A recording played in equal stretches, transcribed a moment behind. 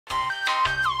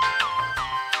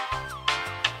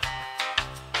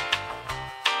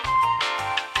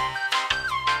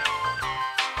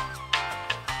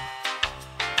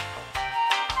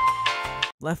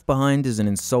Left Behind is an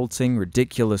insulting,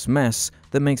 ridiculous mess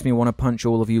that makes me want to punch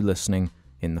all of you listening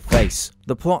in the face.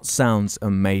 The plot sounds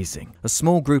amazing. A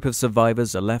small group of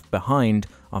survivors are left behind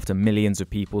after millions of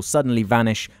people suddenly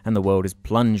vanish and the world is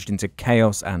plunged into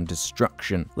chaos and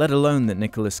destruction. Let alone that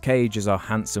Nicolas Cage is our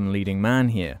handsome leading man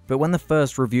here. But when the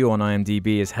first review on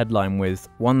IMDb is headlined with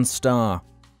 1 star,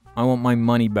 I want my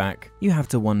money back, you have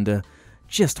to wonder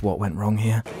just what went wrong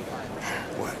here.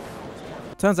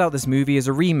 Turns out this movie is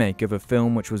a remake of a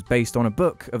film which was based on a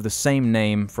book of the same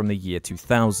name from the year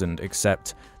 2000,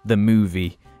 except the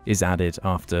movie is added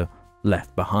after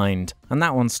Left Behind. And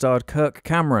that one starred Kirk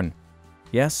Cameron.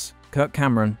 Yes, Kirk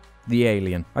Cameron, the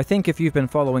alien. I think if you've been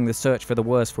following the search for the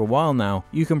worst for a while now,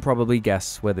 you can probably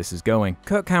guess where this is going.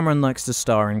 Kirk Cameron likes to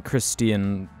star in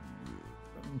Christian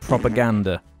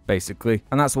propaganda, basically.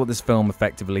 And that's what this film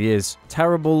effectively is.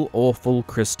 Terrible, awful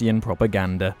Christian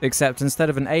propaganda. Except instead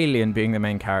of an alien being the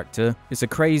main character, it's a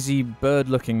crazy,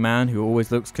 bird-looking man who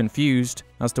always looks confused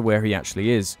as to where he actually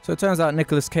is. So it turns out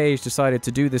Nicolas Cage decided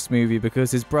to do this movie because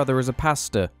his brother is a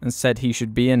pastor and said he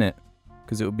should be in it,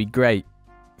 because it would be great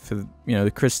for, you know,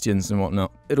 the Christians and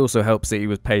whatnot. It also helps that he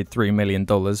was paid $3 million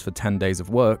for 10 days of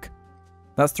work.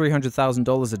 That's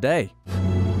 $300,000 a day.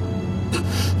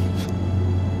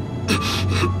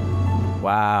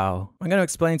 Wow. I'm going to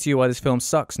explain to you why this film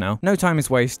sucks now. No time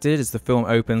is wasted as the film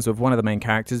opens with one of the main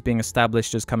characters being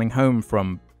established as coming home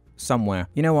from somewhere.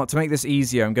 You know what, to make this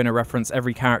easier, I'm going to reference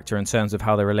every character in terms of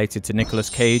how they're related to Nicolas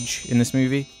Cage in this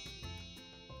movie.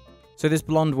 So this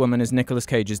blonde woman is Nicolas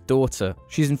Cage's daughter.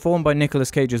 She's informed by Nicolas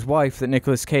Cage's wife that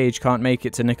Nicolas Cage can't make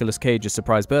it to Nicolas Cage's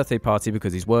surprise birthday party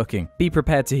because he's working. Be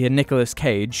prepared to hear Nicolas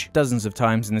Cage dozens of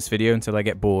times in this video until I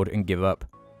get bored and give up.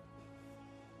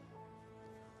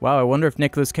 Wow, I wonder if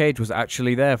Nicolas Cage was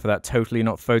actually there for that totally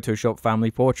not Photoshopped family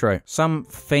portrait. Some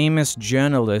famous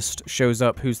journalist shows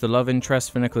up who's the love interest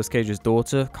for Nicolas Cage's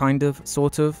daughter, kind of,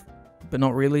 sort of, but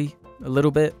not really, a little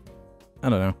bit. I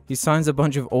don't know. He signs a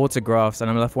bunch of autographs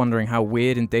and I'm left wondering how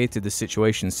weird and dated this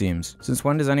situation seems. Since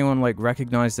when does anyone, like,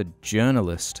 recognize a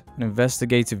journalist? An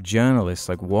investigative journalist,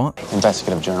 like what?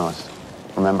 Investigative journalist.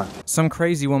 Remember? Some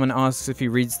crazy woman asks if he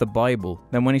reads the Bible.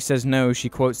 Then when he says no, she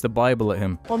quotes the Bible at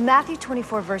him. Well, Matthew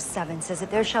 24 verse 7 says that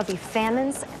there shall be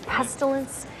famines, and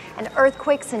pestilence, and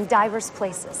earthquakes in diverse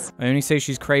places. I only say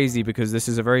she's crazy because this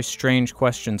is a very strange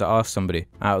question to ask somebody,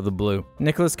 out of the blue.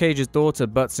 Nicolas Cage's daughter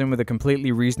butts in with a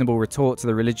completely reasonable retort to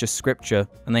the religious scripture,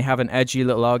 and they have an edgy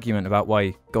little argument about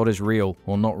why God is real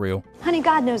or not real. Honey,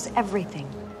 God knows everything.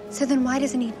 So then why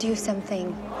doesn't he do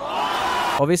something?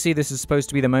 Obviously, this is supposed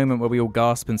to be the moment where we all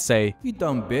gasp and say, "You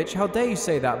dumb bitch, how dare you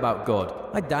say that about God?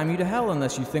 I damn you to hell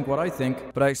unless you think what I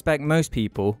think." But I expect most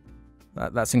people,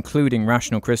 that's including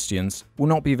rational Christians, will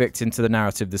not be victim to the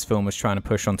narrative this film was trying to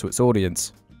push onto its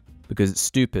audience. Because it's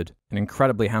stupid and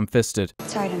incredibly ham-fisted.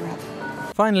 Sorry to interrupt.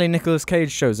 Finally, Nicolas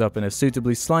Cage shows up in a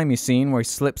suitably slimy scene where he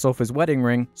slips off his wedding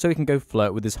ring so he can go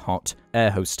flirt with his hot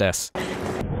air hostess.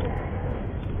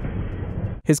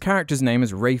 His character's name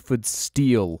is Rayford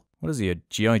Steele. What is he, a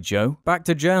G.I. Joe? Back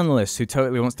to journalist who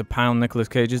totally wants to pound Nicolas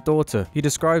Cage's daughter. He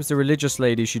describes the religious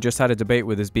lady she just had a debate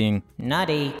with as being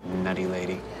nutty. Nutty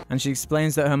lady. And she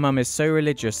explains that her mum is so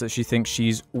religious that she thinks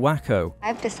she's wacko.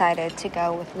 I've decided to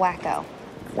go with wacko.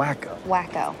 Wacko.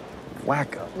 Wacko.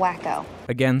 Wacko. Wacko.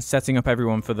 Again, setting up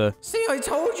everyone for the "see, I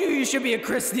told you you should be a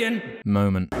Christian"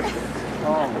 moment.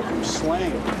 Oh,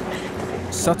 slang.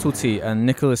 Subtlety and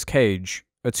Nicolas Cage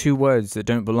are two words that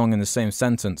don't belong in the same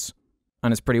sentence.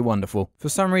 And it's pretty wonderful. For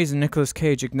some reason, Nicolas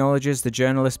Cage acknowledges the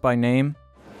journalist by name.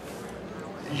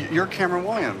 You're Cameron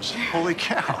Williams. Holy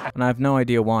cow. And I have no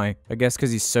idea why. I guess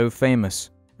because he's so famous.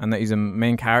 And that he's a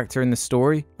main character in the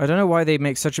story. I don't know why they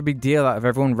make such a big deal out of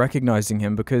everyone recognizing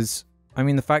him because, I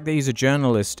mean, the fact that he's a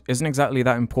journalist isn't exactly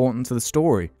that important to the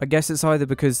story. I guess it's either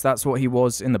because that's what he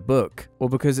was in the book, or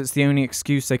because it's the only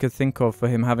excuse they could think of for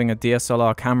him having a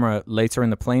DSLR camera later in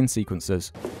the plane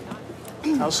sequences.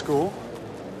 How's school?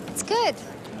 It's good.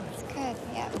 It's good,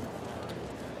 yeah.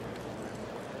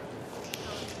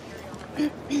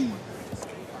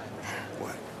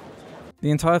 What?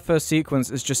 The entire first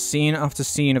sequence is just scene after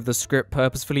scene of the script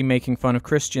purposefully making fun of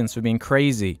Christians for being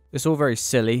crazy. It's all very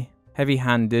silly,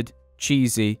 heavy-handed,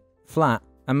 cheesy, flat,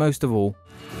 and most of all,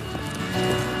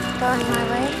 Going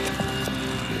my way?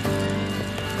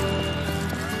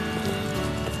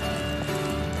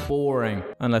 boring.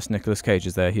 Unless Nicolas Cage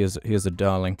is there, he is a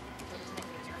darling.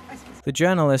 The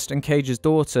journalist and Cage's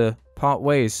daughter part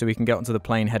ways so we can get onto the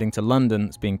plane heading to London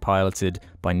that's being piloted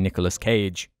by Nicolas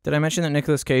Cage. Did I mention that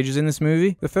Nicolas Cage is in this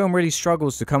movie? The film really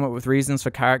struggles to come up with reasons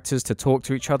for characters to talk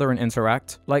to each other and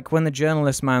interact. Like when the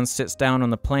journalist man sits down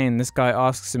on the plane, this guy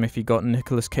asks him if he got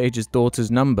Nicolas Cage's daughter's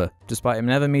number, despite him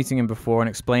never meeting him before and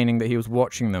explaining that he was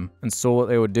watching them and saw what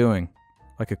they were doing.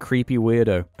 Like a creepy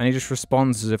weirdo. And he just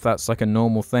responds as if that's like a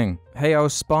normal thing. Hey, I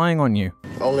was spying on you.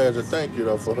 Only as a thank you,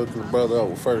 though, for hooking your brother up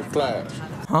with first class.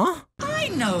 Huh? I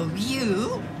know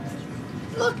you.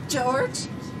 Look, George.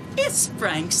 It's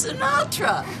Frank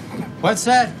Sinatra. What's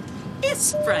that?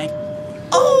 It's Frank.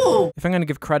 Oh! If I'm going to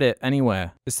give credit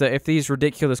anywhere, it's that if these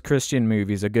ridiculous Christian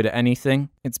movies are good at anything,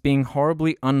 it's being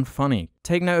horribly unfunny.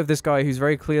 Take note of this guy who's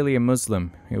very clearly a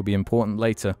Muslim. He'll be important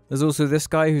later. There's also this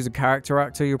guy who's a character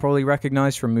actor you'll probably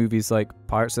recognize from movies like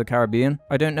Pirates of the Caribbean.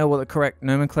 I don't know what the correct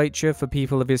nomenclature for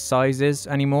people of his size is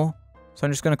anymore, so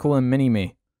I'm just going to call him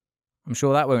Mini-Me. I'm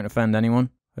sure that won't offend anyone.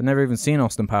 I've never even seen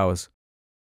Austin Powers.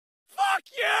 Fuck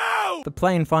you! The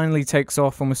plane finally takes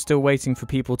off and we're still waiting for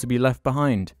people to be left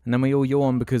behind. And then we all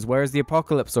yawn because where's the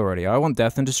apocalypse already? I want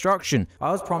death and destruction.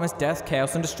 I was promised death,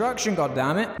 chaos, and destruction,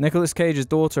 goddammit. Nicolas Cage's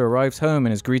daughter arrives home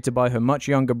and is greeted by her much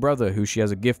younger brother who she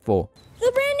has a gift for.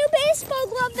 The brand new baseball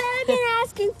glove that I've been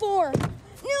asking for.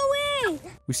 No way!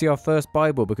 We see our first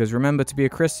Bible because remember to be a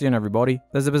Christian, everybody.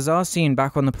 There's a bizarre scene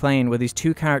back on the plane where these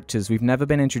two characters we've never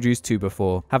been introduced to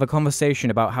before have a conversation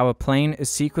about how a plane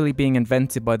is secretly being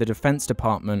invented by the Defense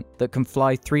Department that can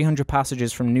fly 300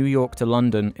 passengers from New York to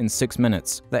London in 6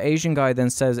 minutes. The Asian guy then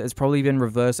says it's probably been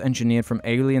reverse engineered from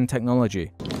alien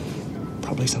technology.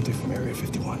 Probably something from Area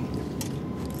 51.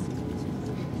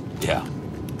 Yeah.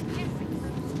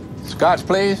 Scotch,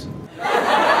 please.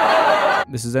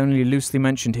 This is only loosely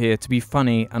mentioned here to be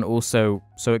funny and also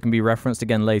so it can be referenced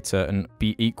again later and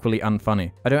be equally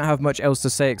unfunny. I don't have much else to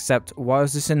say except, why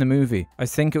is this in the movie? I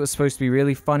think it was supposed to be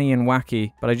really funny and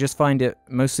wacky, but I just find it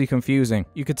mostly confusing.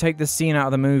 You could take this scene out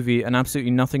of the movie and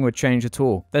absolutely nothing would change at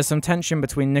all. There's some tension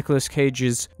between Nicolas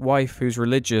Cage's wife, who's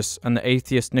religious, and the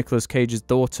atheist Nicolas Cage's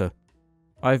daughter.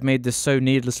 I've made this so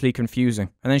needlessly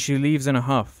confusing. And then she leaves in a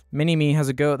huff. Mini-Me has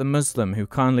a go at the Muslim who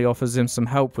kindly offers him some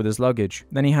help with his luggage.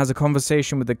 Then he has a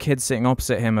conversation with the kid sitting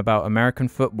opposite him about American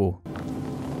football.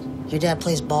 Your dad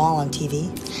plays ball on TV?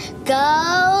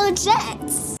 Go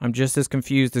Jets! I'm just as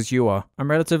confused as you are. I'm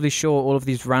relatively sure all of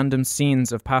these random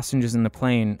scenes of passengers in the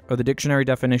plane are the dictionary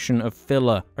definition of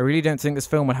filler. I really don't think this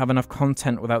film would have enough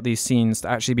content without these scenes to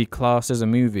actually be classed as a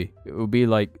movie. It would be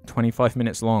like 25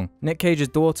 minutes long. Nick Cage's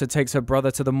daughter takes her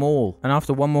brother to the mall, and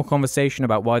after one more conversation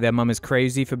about why their mum is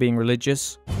crazy for being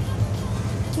religious...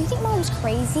 Do you think Mom's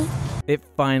crazy? It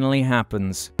finally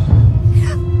happens.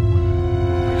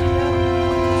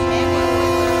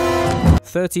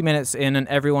 30 minutes in and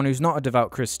everyone who's not a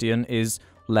devout Christian is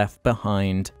left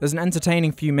behind. There's an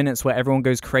entertaining few minutes where everyone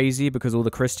goes crazy because all the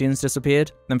Christians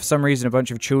disappeared. Then for some reason a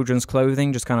bunch of children's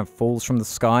clothing just kind of falls from the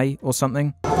sky or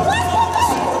something.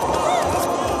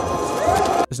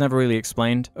 It's never really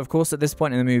explained. Of course, at this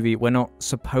point in the movie, we're not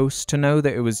supposed to know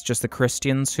that it was just the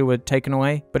Christians who were taken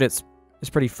away, but it's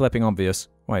pretty flipping obvious.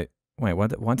 Wait,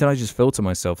 why did I just filter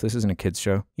myself? This isn't a kid's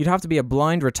show. You'd have to be a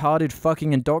blind, retarded,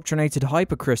 fucking indoctrinated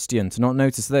hyper-Christian to not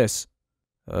notice this.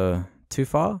 Too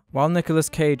far? While Nicolas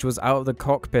Cage was out of the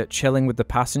cockpit chilling with the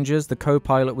passengers, the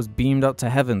co-pilot was beamed up to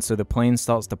heaven so the plane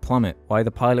starts to plummet. Why the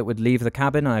pilot would leave the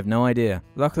cabin, I have no idea.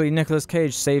 Luckily, Nicolas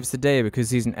Cage saves the day because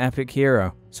he's an epic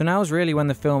hero. So now is really when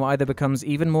the film either becomes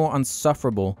even more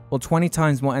unsufferable or 20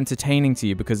 times more entertaining to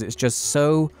you because it's just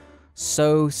so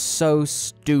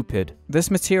stupid.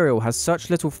 This material has such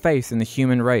little faith in the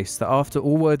human race that after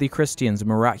all worthy Christians are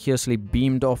miraculously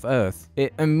beamed off Earth,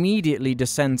 it immediately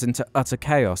descends into utter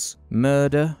chaos.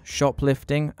 Murder,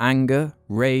 shoplifting, anger,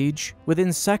 rage.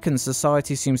 Within seconds,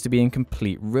 society seems to be in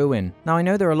complete ruin. Now, I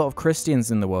know there are a lot of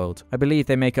Christians in the world. I believe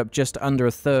they make up just under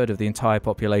a third of the entire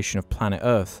population of planet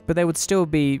Earth. But there would still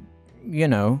be, you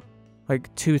know,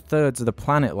 like 2/3 of the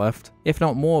planet left, if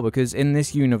not more, because in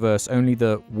this universe only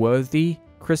the worthy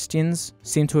Christians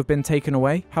seem to have been taken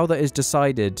away. How that is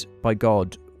decided by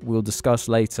God we'll discuss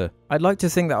later. I'd like to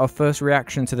think that our first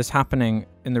reaction to this happening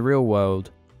in the real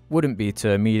world wouldn't be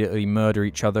to immediately murder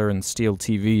each other and steal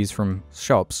TVs from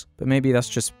shops, but maybe that's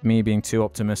just me being too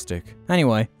optimistic.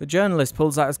 Anyway, the journalist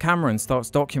pulls out his camera and starts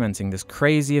documenting this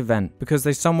crazy event because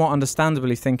they somewhat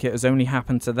understandably think it has only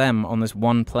happened to them on this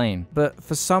one plane. But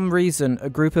for some reason, a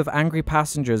group of angry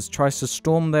passengers tries to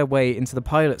storm their way into the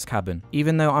pilot's cabin,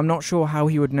 even though I'm not sure how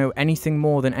he would know anything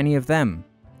more than any of them.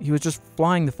 He was just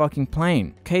flying the fucking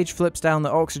plane. Cage flips down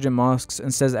the oxygen masks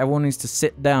and says everyone needs to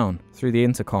sit down through the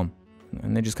intercom.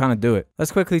 and they just kind of do it.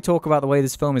 Let's quickly talk about the way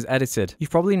this film is edited. You've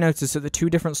probably noticed that the two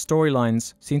different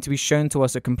storylines seem to be shown to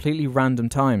us at completely random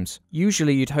times.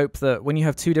 Usually you'd hope that when you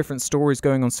have two different stories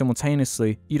going on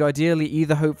simultaneously, you'd ideally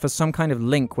either hope for some kind of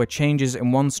link where changes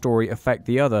in one story affect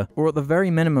the other, or at the very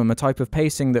minimum a type of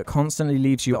pacing that constantly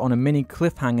leaves you on a mini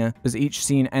cliffhanger as each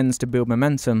scene ends to build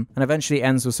momentum and eventually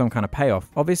ends with some kind of payoff.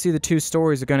 Obviously the two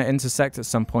stories are going to intersect at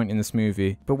some point in this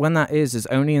movie, but when that is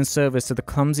only in service to the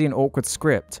clumsy and awkward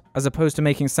script, as opposed to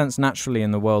making sense naturally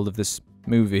in the world of this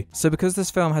movie. So because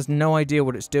this film has no idea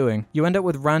what it's doing, you end up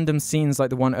with random scenes like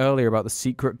the one earlier about the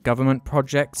secret government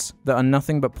projects that are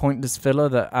nothing but pointless filler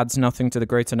that adds nothing to the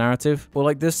greater narrative, or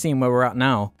like this scene where we're at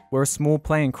now, where a small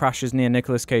plane crashes near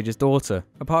Nicolas Cage's daughter.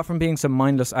 Apart from being some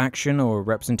mindless action or a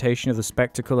representation of the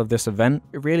spectacle of this event,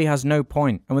 it really has no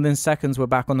point, and within seconds we're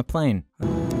back on the plane.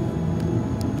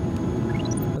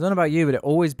 I don't know about you, but it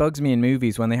always bugs me in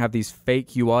movies when they have these fake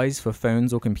UIs for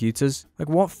phones or computers. Like,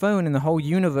 what phone in the whole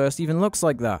universe even looks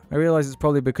like that? I realize it's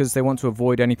probably because they want to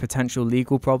avoid any potential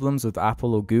legal problems with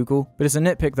Apple or Google, but it's a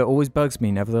nitpick that always bugs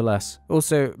me nevertheless.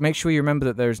 Also, make sure you remember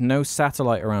that there is no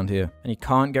satellite around here, and he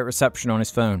can't get reception on his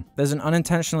phone. There's an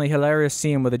unintentionally hilarious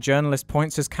scene where the journalist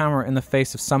points his camera in the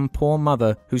face of some poor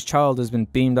mother whose child has been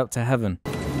beamed up to heaven.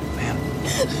 Ma'am,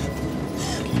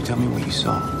 can you tell me what you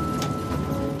saw?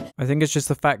 I think it's just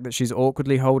the fact that she's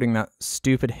awkwardly holding that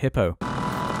stupid hippo.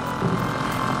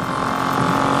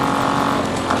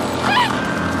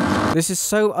 This is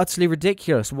so utterly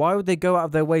ridiculous. Why would they go out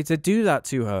of their way to do that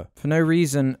to her? For no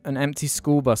reason, an empty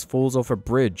school bus falls off a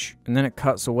bridge, and then it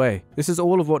cuts away. This is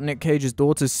all of what Nick Cage's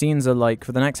daughter's scenes are like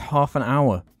for the next half an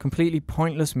hour. Completely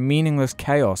pointless, meaningless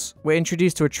chaos. We're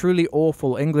introduced to a truly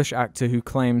awful English actor who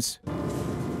claims,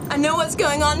 "I know what's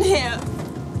going on here."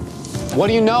 What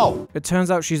do you know? It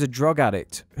turns out she's a drug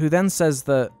addict, who then says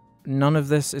that none of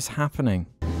this is happening.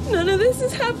 None of this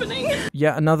is happening.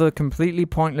 Yet another completely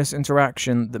pointless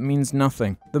interaction that means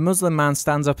nothing. The Muslim man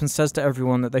stands up and says to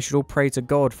everyone that they should all pray to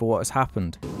God for what has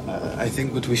happened. I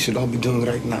think what we should all be doing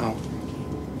right now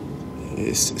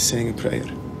is saying a prayer.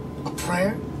 A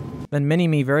prayer? Then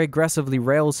Mini-Me very aggressively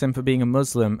rails him for being a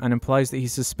Muslim and implies that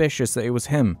he's suspicious that it was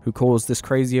him who caused this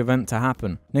crazy event to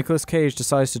happen. Nicolas Cage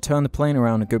decides to turn the plane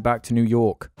around and go back to New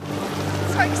York.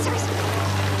 Sorry. Who's in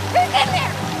there?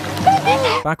 Who's in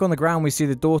there? Back on the ground, we see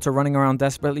the daughter running around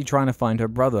desperately trying to find her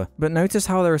brother. But notice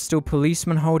how there are still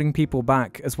policemen holding people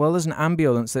back, as well as an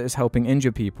ambulance that is helping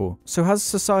injure people. So has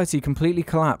society completely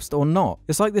collapsed or not?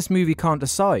 It's like this movie can't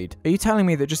decide. Are you telling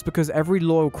me that just because every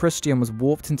loyal Christian was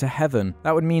warped into heaven,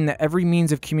 that would mean that every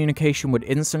means of communication would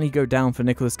instantly go down for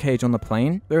Nicolas Cage on the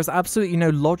plane? There is absolutely no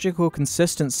logical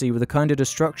consistency with the kind of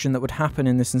destruction that would happen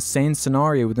in this insane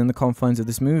scenario within the confines of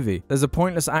this movie. There's a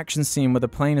pointless action scene where the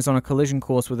plane is on a collision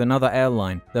course with another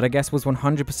airline that I guess was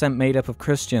 100% made up of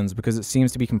Christians because it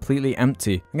seems to be completely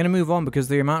empty. I'm going to move on because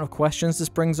the amount of questions this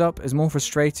brings up is more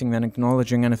frustrating than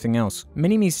acknowledging anything else.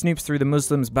 Mini-Me snoops through the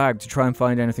Muslim's bag to try and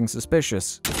find anything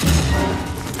suspicious.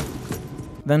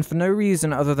 Then, for no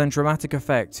reason other than dramatic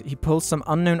effect, he pulls some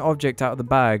unknown object out of the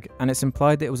bag, and it's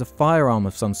implied that it was a firearm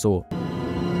of some sort.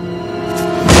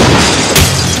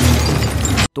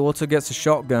 Daughter gets a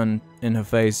shotgun in her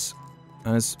face,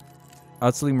 and is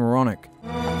utterly moronic.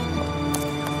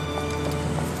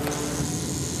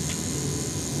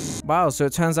 Wow, so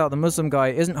it turns out the Muslim guy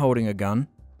isn't holding a gun,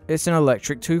 it's an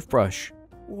electric toothbrush.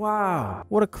 Wow,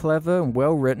 what a clever and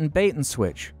well-written bait and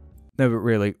switch. No, but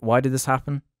really, why did this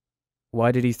happen?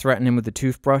 Why did he threaten him with the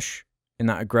toothbrush in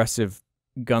that aggressive,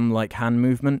 gun-like hand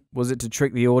movement? Was it to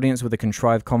trick the audience with a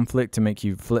contrived conflict to make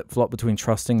you flip-flop between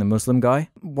trusting the Muslim guy?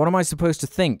 What am I supposed to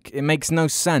think? It makes no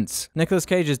sense. Nicolas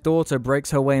Cage's daughter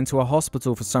breaks her way into a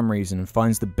hospital for some reason and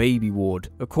finds the baby ward.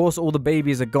 Of course, all the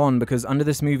babies are gone because under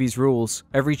this movie's rules,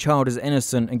 every child is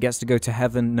innocent and gets to go to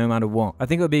heaven no matter what. I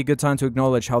think it would be a good time to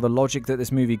acknowledge how the logic that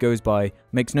this movie goes by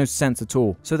makes no sense at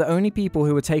all. So the only people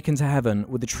who were taken to heaven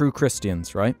were the true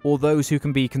Christians, right? Or those who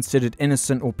can be considered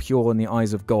innocent or pure in the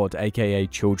eyes of God, aka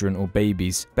children or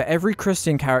babies. But every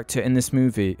Christian character in this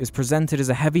movie is presented as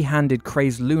a heavy-handed,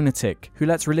 crazed lunatic who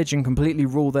lets religion completely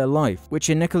rule their life, which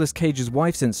in Nicolas Cage's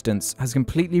wife's instance has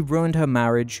completely ruined her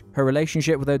marriage, her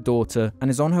relationship with her daughter,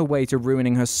 and is on her way to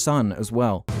ruining her son as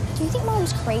well. Do you think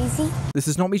Mom's crazy? This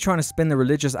is not me trying to spin the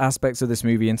religious aspects of this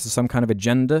movie into some kind of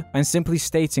agenda. I'm simply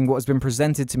stating what has been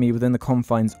presented to me within the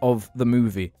confines of the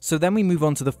movie. So then we move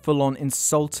on to the full-on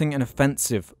insulting and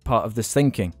offensive part of this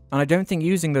thinking. And I don't think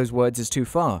using those words is too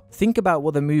far. Think about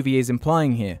what the movie is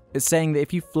implying here. It's saying that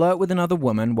if you flirt with another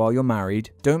woman while you're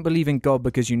married, don't believe in God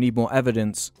because you need more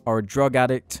evidence, are a drug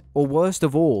addict, or worst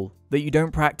of all, that you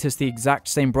don't practice the exact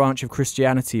same branch of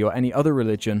Christianity or any other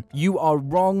religion, you are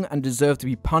wrong and deserve to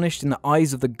be punished in the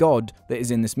eyes of the God that is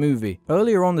in this movie.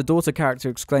 Earlier on, the daughter character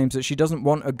exclaims that she doesn't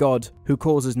want a God who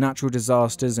causes natural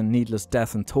disasters and needless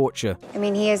death and torture. I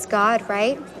mean, he is God,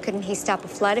 right? Couldn't he stop a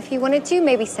flood if he wanted to?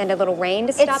 Maybe send a little rain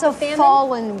to stop It's a a famine?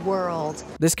 fallen world.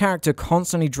 This character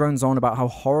constantly drones on about how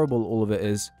horrible all of it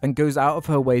is and goes out of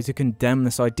her way to condemn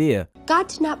this idea. God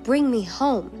did not bring me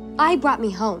home. I brought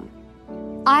me home.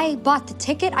 I bought the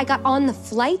ticket, I got on the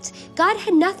flight. God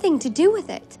had nothing to do with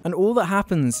it. And all that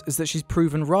happens is that she's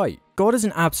proven right. God is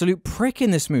an absolute prick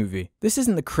in this movie. This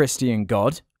isn't the Christian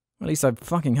God. At least I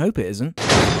fucking hope it isn't.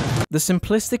 The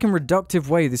simplistic and reductive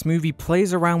way this movie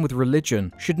plays around with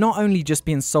religion should not only just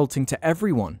be insulting to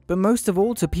everyone, but most of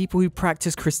all to people who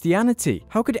practice Christianity.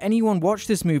 How could anyone watch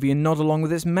this movie and nod along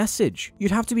with its message?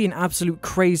 You'd have to be an absolute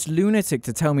crazed lunatic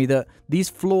to tell me that these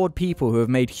flawed people who have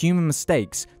made human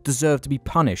mistakes deserve to be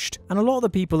punished. And a lot of the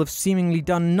people have seemingly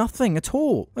done nothing at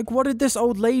all. Like, what did this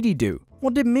old lady do?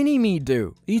 What did Mini-Me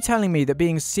do? Are you telling me that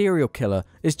being a serial killer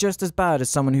is just as bad as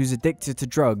someone who's addicted to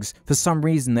drugs for some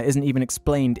reason that isn't even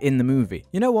explained in the movie?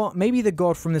 You know what? Maybe the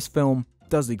God from this film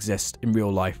does exist in real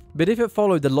life. But if it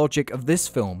followed the logic of this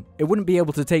film, it wouldn't be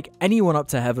able to take anyone up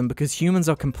to heaven because humans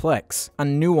are complex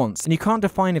and nuanced, and you can't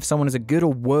define if someone is a good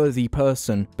or worthy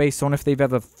person based on if they've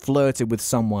ever flirted with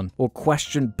someone, or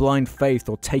questioned blind faith,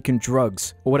 or taken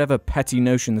drugs, or whatever petty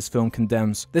notion this film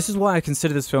condemns. This is why I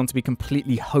consider this film to be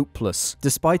completely hopeless,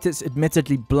 despite its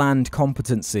admittedly bland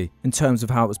competency in terms of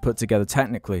how it was put together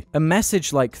technically. A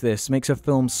message like this makes a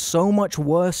film so much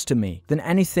worse to me than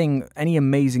anything any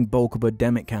amazing bulk of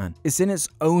Demic can. It's in its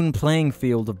own playing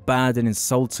field of bad and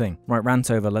insulting. Right, rant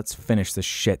over, let's finish this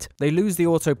shit. They lose the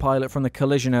autopilot from the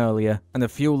collision earlier, and the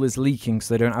fuel is leaking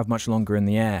so they don't have much longer in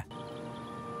the air.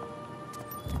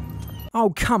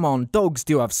 Oh, come on, dogs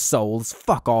do have souls,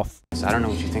 fuck off. I don't know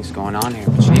what you think's going on here,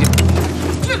 but she...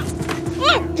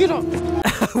 Get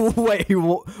up! Wait,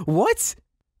 what?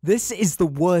 This is the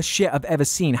worst shit I've ever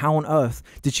seen. How on earth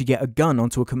did she get a gun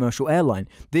onto a commercial airline?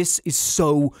 This is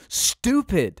so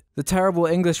stupid. The terrible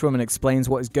English woman explains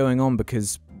what is going on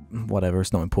because, whatever,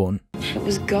 it's not important. It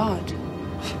was God.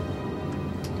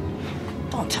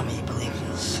 Don't tell me you believe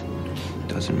this.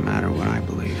 Doesn't matter what I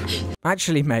believe.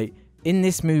 Actually, mate, in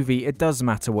this movie, it does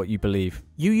matter what you believe.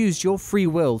 You used your free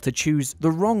will to choose the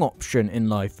wrong option in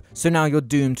life, so now you're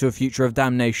doomed to a future of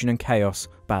damnation and chaos.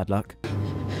 Bad luck.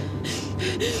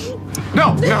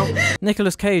 No!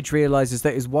 Nicolas Cage realizes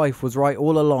that his wife was right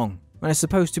all along, and it's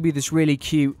supposed to be this really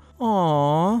cute,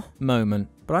 aww moment.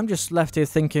 But I'm just left here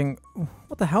thinking,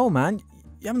 what the hell, man?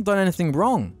 You haven't done anything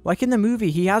wrong. Like in the movie,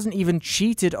 he hasn't even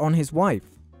cheated on his wife.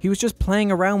 He was just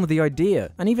playing around with the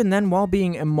idea. And even then, while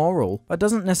being immoral, that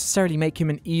doesn't necessarily make him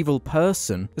an evil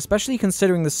person, especially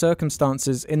considering the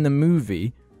circumstances in the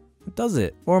movie. Does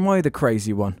it? Or am I the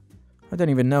crazy one? I don't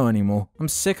even know anymore. I'm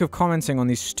sick of commenting on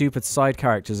these stupid side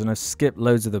characters and I've skipped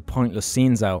loads of the pointless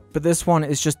scenes out. But this one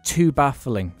is just too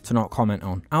baffling to not comment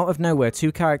on. Out of nowhere,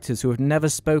 two characters who have never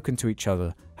spoken to each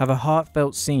other have a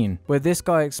heartfelt scene where this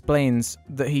guy explains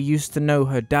that he used to know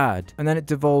her dad, and then it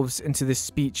devolves into this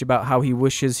speech about how he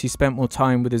wishes he spent more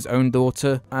time with his own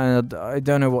daughter, and I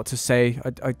don't know what to say.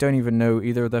 I don't even know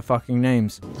either of their fucking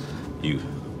names. You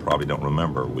probably don't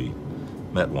remember, we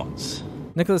met once.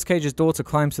 Nicolas Cage's daughter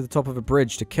climbs to the top of a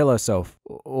bridge to kill herself,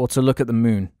 or to look at the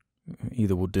moon.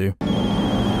 Either will do.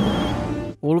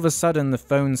 All of a sudden, the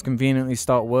phones conveniently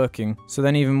start working, so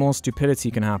then even more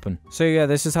stupidity can happen. So yeah,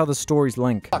 this is how the stories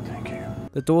link. Thank you.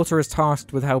 The daughter is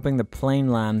tasked with helping the plane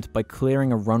land by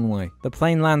clearing a runway. The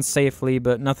plane lands safely,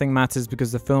 but nothing matters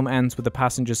because the film ends with the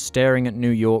passengers staring at New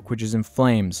York, which is in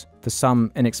flames, for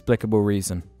some inexplicable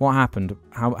reason. What happened?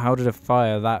 How did a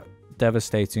fire that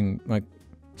devastating,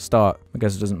 start? I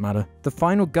guess it doesn't matter. The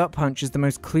final gut punch is the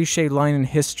most cliche line in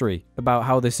history about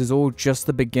how this is all just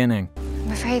the beginning.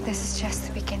 I'm afraid this is just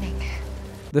the beginning.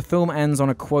 The film ends on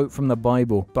a quote from the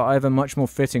Bible, but I have a much more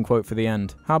fitting quote for the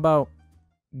end. How about,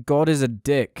 God is a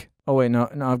dick. Oh wait, no,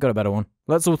 I've got a better one.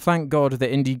 Let's all thank God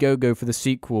that Indiegogo for the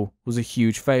sequel was a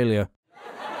huge failure.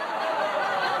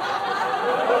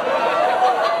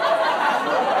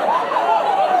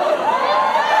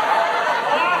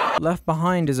 Left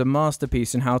Behind is a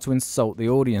masterpiece in how to insult the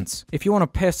audience. If you want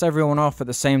to piss everyone off at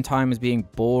the same time as being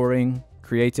boring,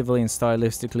 creatively and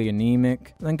stylistically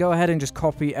anemic, then go ahead and just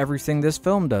copy everything this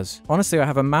film does. Honestly, I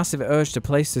have a massive urge to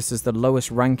place this as the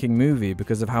lowest ranking movie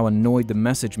because of how annoyed the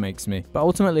message makes me. But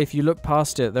ultimately, if you look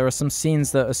past it, there are some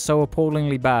scenes that are so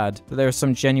appallingly bad that there is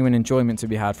some genuine enjoyment to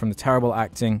be had from the terrible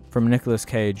acting from Nicolas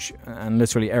Cage and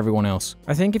literally everyone else.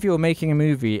 I think if you were making a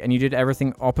movie and you did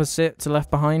everything opposite to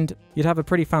Left Behind, you'd have a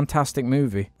pretty fantastic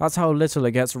movie. That's how little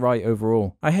it gets right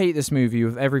overall. I hate this movie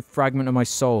with every fragment of my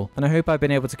soul, and I hope I've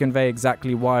been able to convey exactly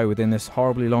why within this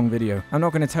horribly long video. I'm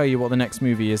not going to tell you what the next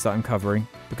movie is that I'm covering,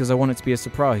 because I want it to be a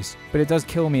surprise, but it does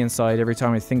kill me inside every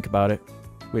time I think about it,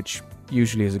 which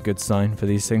usually is a good sign for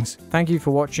these things. Thank you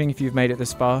for watching if you've made it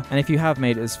this far, and if you have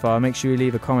made it this far, make sure you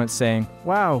leave a comment saying,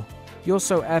 "Wow, you're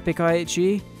so epic,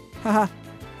 IHE. Haha,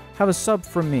 have a sub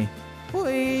from me."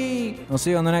 Whee! I'll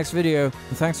see you on the next video,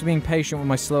 and thanks for being patient with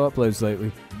my slow uploads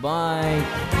lately.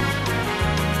 Bye!